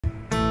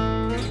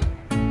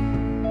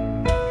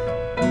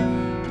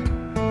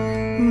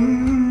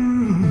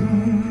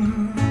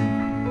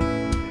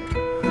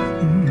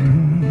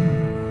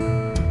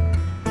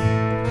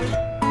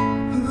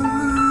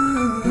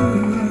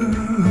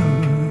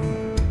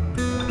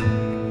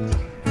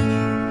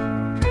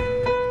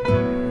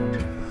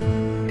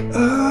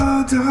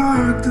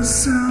the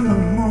summer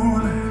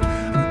morning,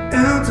 an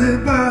empty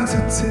box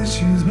of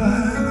tissues by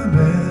the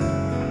bed.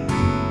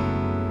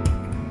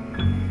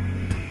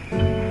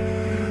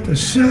 A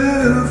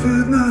shelf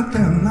with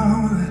nothing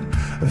on it,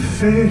 a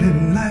faded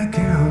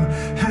nightgown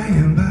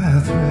hanging by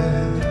a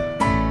thread.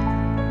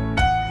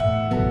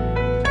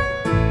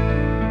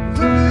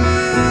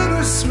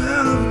 The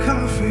smell of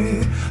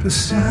coffee, the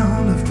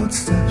sound of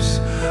footsteps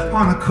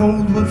on a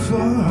cold wood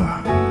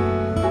floor,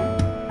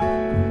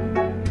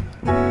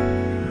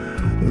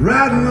 the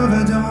rattle of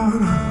a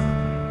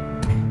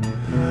doorknob,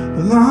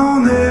 the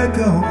long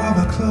echo of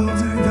a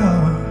closing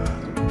door.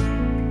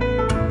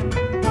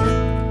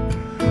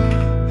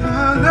 I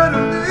let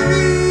her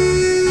leave.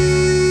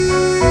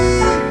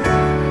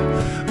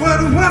 What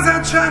was I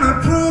trying to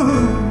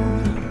prove?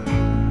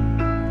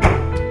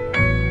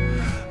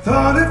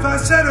 Thought if I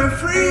set her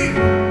free,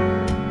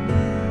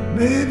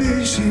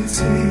 maybe she'd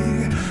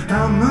see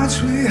how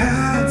much we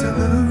had to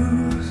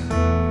lose.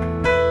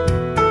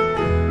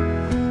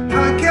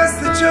 I guess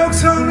the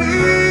joke's on me.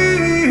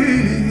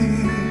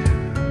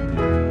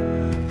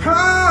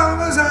 How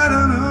was I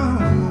to know?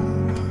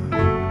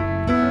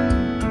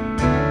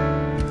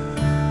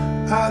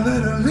 I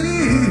let her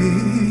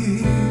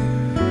leave,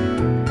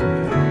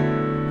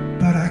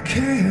 but I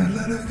can't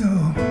let her go.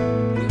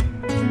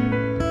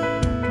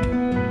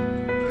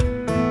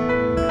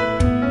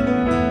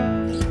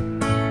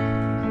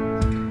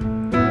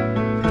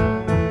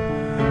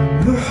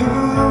 The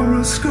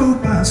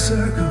horoscope I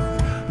circled,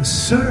 the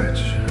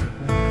search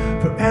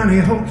for any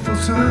hopeful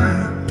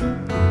sign.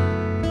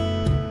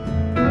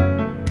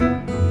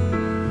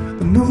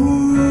 The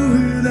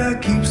movie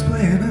that keeps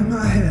playing in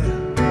my head,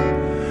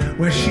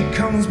 where she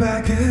comes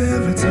back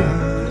every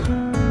time.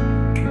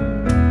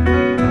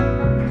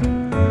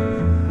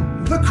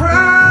 The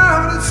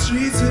crowded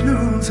streets at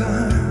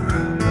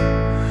noontime,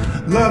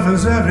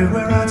 lovers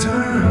everywhere I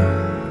turn,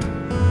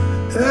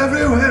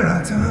 everywhere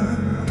I turn.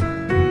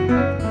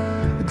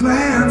 A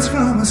glance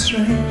from a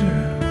stranger,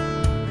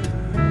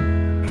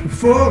 who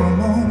for a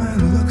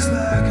moment looks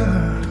like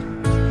her,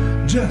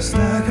 just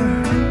like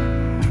her.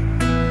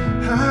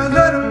 I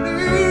let her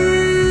leave.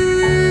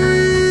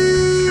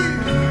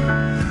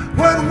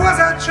 What was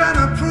I trying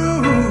to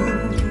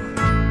prove?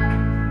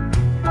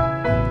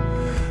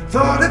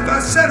 Thought if I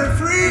set her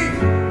free,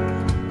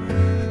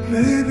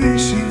 maybe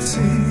she'd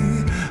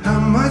see how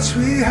much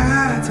we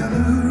had to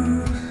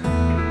lose.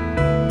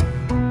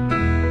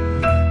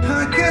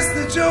 I guess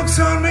the joke's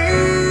on me.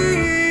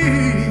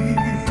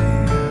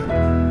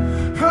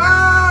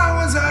 How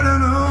was I to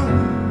know?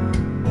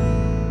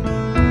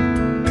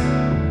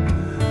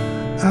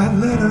 I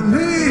let her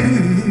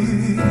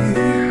leave,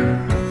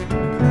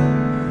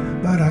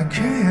 but I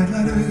can't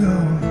let her go.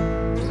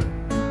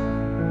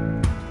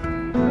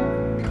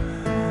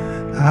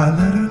 I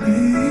let her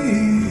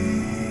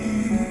leave,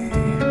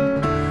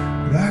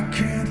 but I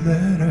can't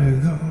let her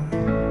go.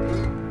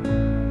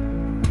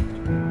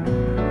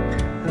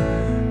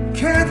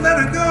 Can't let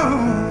her go.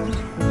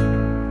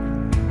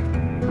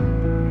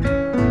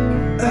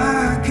 I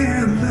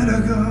can't let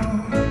her go.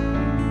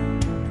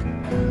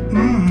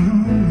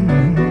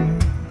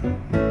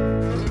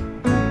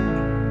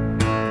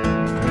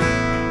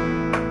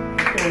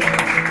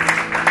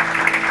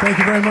 Thank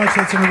you very much.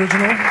 That's an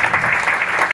original.